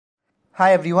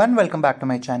Hi everyone, welcome back to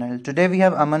my channel. Today we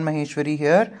have Aman Maheswari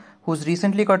here, who's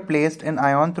recently got placed in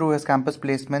ION through his campus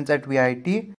placements at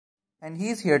VIT, and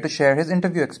he's here to share his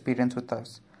interview experience with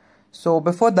us. So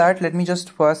before that, let me just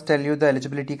first tell you the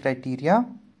eligibility criteria.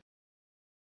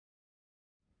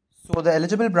 So the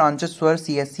eligible branches were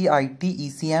CSE, IT,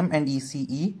 ECM and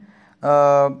ECE.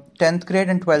 10th grade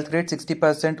and 12th grade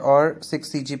 60% or 6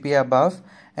 CGPA above,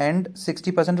 and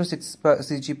 60% or 6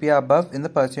 CGPA above in the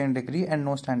pursuing degree, and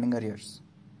no standing arrears.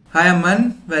 Hi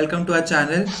Aman, welcome to our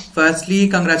channel. Firstly,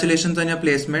 congratulations on your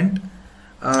placement.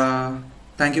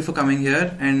 Thank you for coming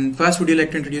here. And first, would you like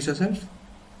to introduce yourself?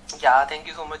 Yeah, thank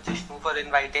you so much, Jishnu, for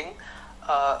inviting.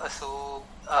 Hi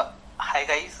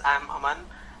guys, I'm Aman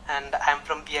and I'm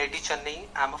from VIT Chennai.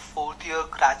 I'm a 4th year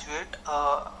graduate,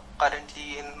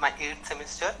 currently in my 8th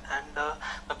semester, and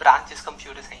my branch is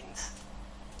computer science.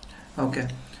 Okay.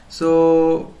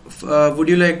 So, would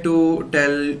you like to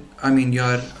tell,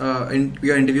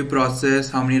 your interview process,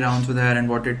 how many rounds were there and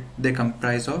what did they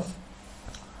comprise of?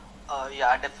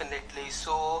 Yeah, definitely.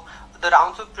 So, the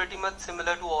rounds were pretty much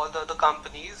similar to all the other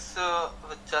companies,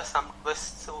 with just some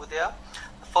twists over there.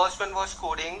 The first one was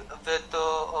coding with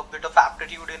a bit of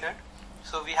aptitude in it.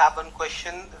 So, we have one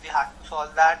question, we had to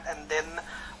solve that, and then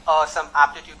some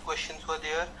aptitude questions were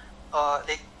there,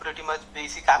 like pretty much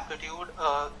basic aptitude,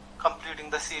 completing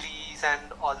the series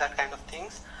and all that kind of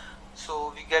things.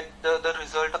 So we get the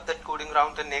result of that coding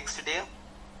round the next day.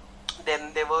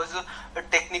 Then there was a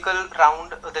technical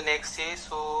round the next day.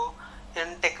 So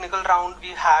in technical round we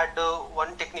had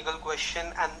one technical question,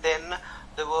 and then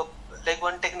there were like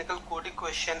one technical coding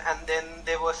question, and then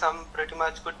there were some pretty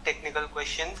much good technical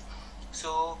questions.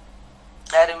 So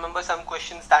I remember some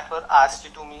questions that were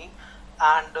asked to me,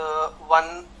 and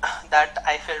one that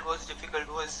I felt was difficult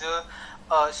was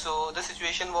so the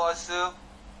situation was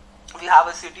we have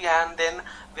a city and then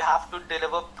we have to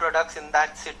deliver products in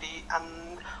that city,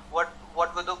 and what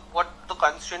the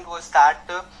constraint was that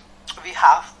we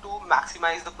have to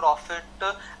maximize the profit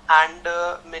and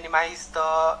minimize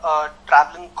the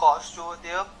traveling cost over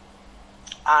there.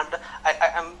 And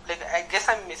I guess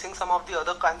I'm missing some of the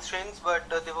other constraints, but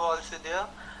they were also there.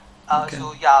 Okay.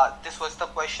 So yeah, this was the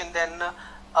question. Then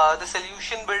the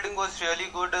solution building was really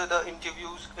good. The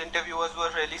interviewers were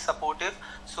really supportive.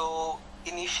 So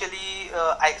initially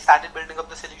I started building up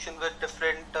the solution with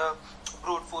different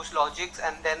brute force logics,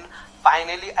 and then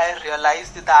finally I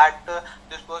realized that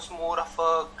this was more of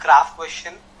a graph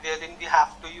question wherein we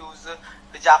have to use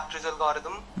the Japtris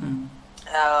algorithm.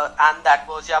 And that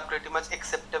was pretty much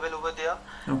acceptable over there.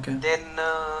 Okay. Then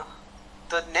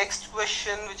the next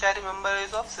question which I remember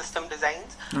is of system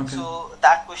designs. Okay. So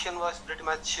that question was pretty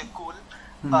much cool.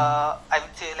 I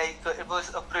would say it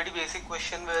was a pretty basic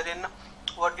question wherein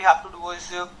what we have to do is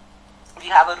we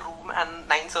have a room and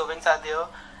 9 servants are there,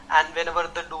 and whenever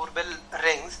the doorbell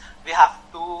rings we have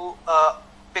to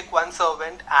pick one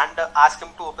servant and ask him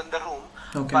to open the room.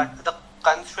 Okay. But the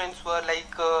constraints were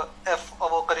if a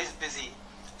worker is busy,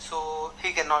 so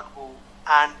he cannot go,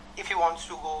 and if he wants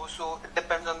to go, so it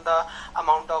depends on the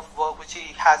amount of work which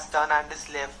he has done and is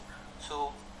left.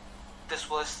 So this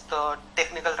was the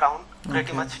technical round,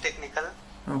 pretty much technical.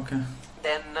 Okay.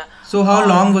 Then So how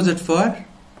long was it for?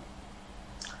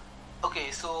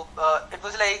 Okay, so it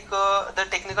was the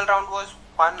technical round was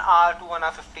 1 hour to 1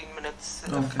 hour 15 minutes,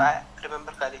 if I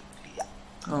remember correctly.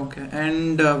 Okay.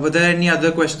 And were there any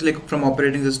other questions from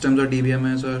operating systems or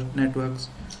DBMS or networks?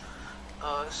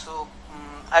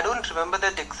 I don't remember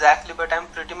that exactly, but I'm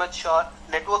pretty much sure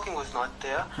networking was not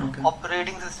there. Okay.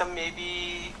 Operating system,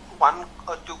 maybe 1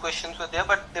 or 2 questions were there,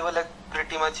 but they were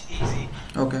pretty much easy.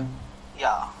 Okay.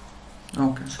 Yeah.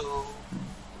 Okay. So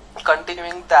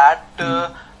continuing that,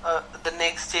 the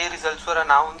next day results were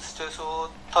announced. So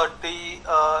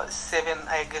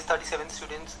 37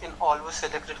 students in all were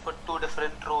selected for 2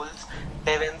 different roles,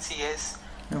 Dev and CS.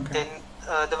 Okay. Then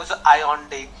there was an ION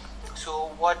day.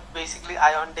 So what basically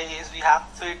ION day is, we have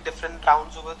 3 different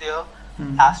rounds over there.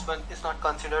 Last one is not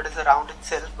considered as a round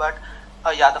itself, but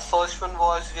the first one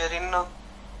was wherein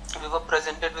we were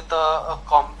presented with a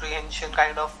comprehension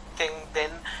kind of thing.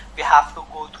 Then we have to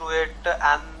go through it,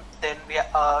 and then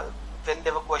when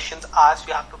there were questions asked,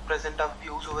 we have to present our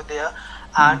views over there,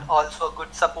 and also a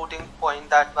good supporting point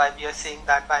that why we are saying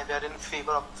that why we are in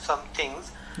favor of some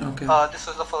things. Okay. This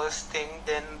was the first thing.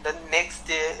 Then the next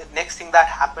thing that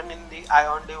happened in the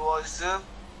ION day was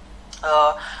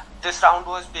this round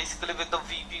was basically with the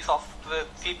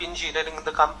VP engineering in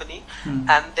the company,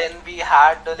 and then we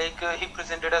had he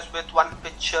presented us with one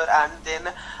picture, and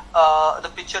then the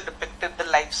picture depicted the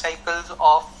life cycles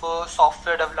of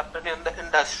software development in the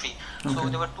industry. So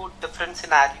there were 2 different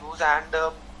scenarios, and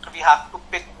we have to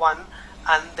pick one,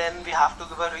 and then we have to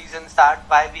give a reasons that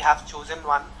why we have chosen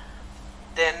one.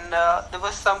 Then there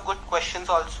was some good questions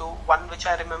also. One which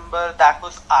I remember that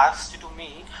was asked to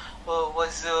me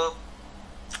was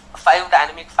 5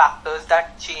 dynamic factors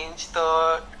that change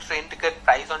the train ticket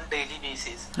price on daily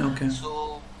basis. Okay.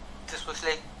 So this was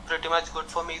like pretty much good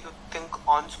for me to think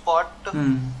on spot.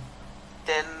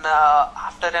 Then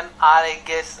after an hour, I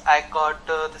guess I got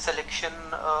the selection.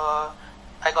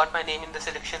 I got my name in the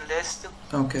selection list.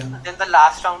 Okay. Then the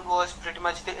last round was pretty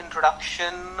much the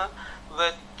introduction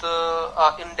with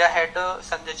India head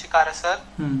Sanjay Chikara sir.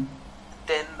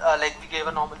 Then like we gave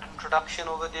a normal introduction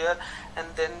over there, and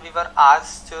then we were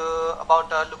asked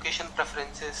about our location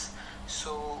preferences.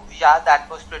 So yeah, that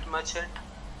was pretty much it.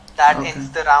 That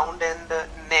ends the round, and the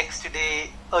next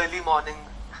day early morning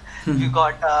we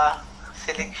got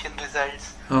selection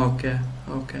results. Okay.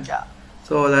 Yeah.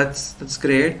 So that's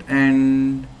great,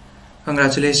 and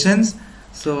congratulations.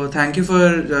 So thank you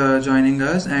for joining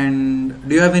us. And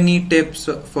do you have any tips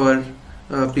for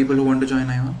people who want to join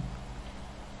ION?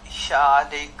 Yeah,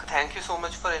 like thank you so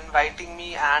much for inviting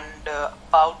me. And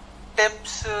about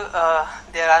tips,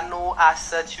 there are no as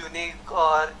such unique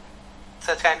or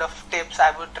such kind of tips.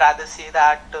 I would rather say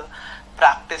that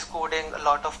practice coding. A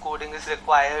lot of coding is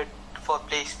required for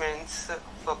placements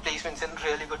in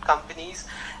really good companies,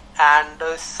 and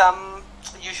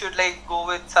you should like go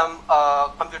with some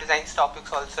computer science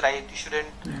topics also, right? You shouldn't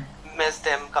miss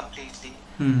them completely,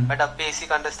 but a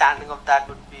basic understanding of that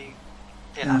would be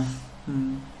enough.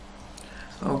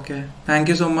 Okay, thank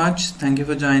you so much. Thank you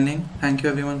for joining. Thank you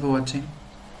everyone for watching.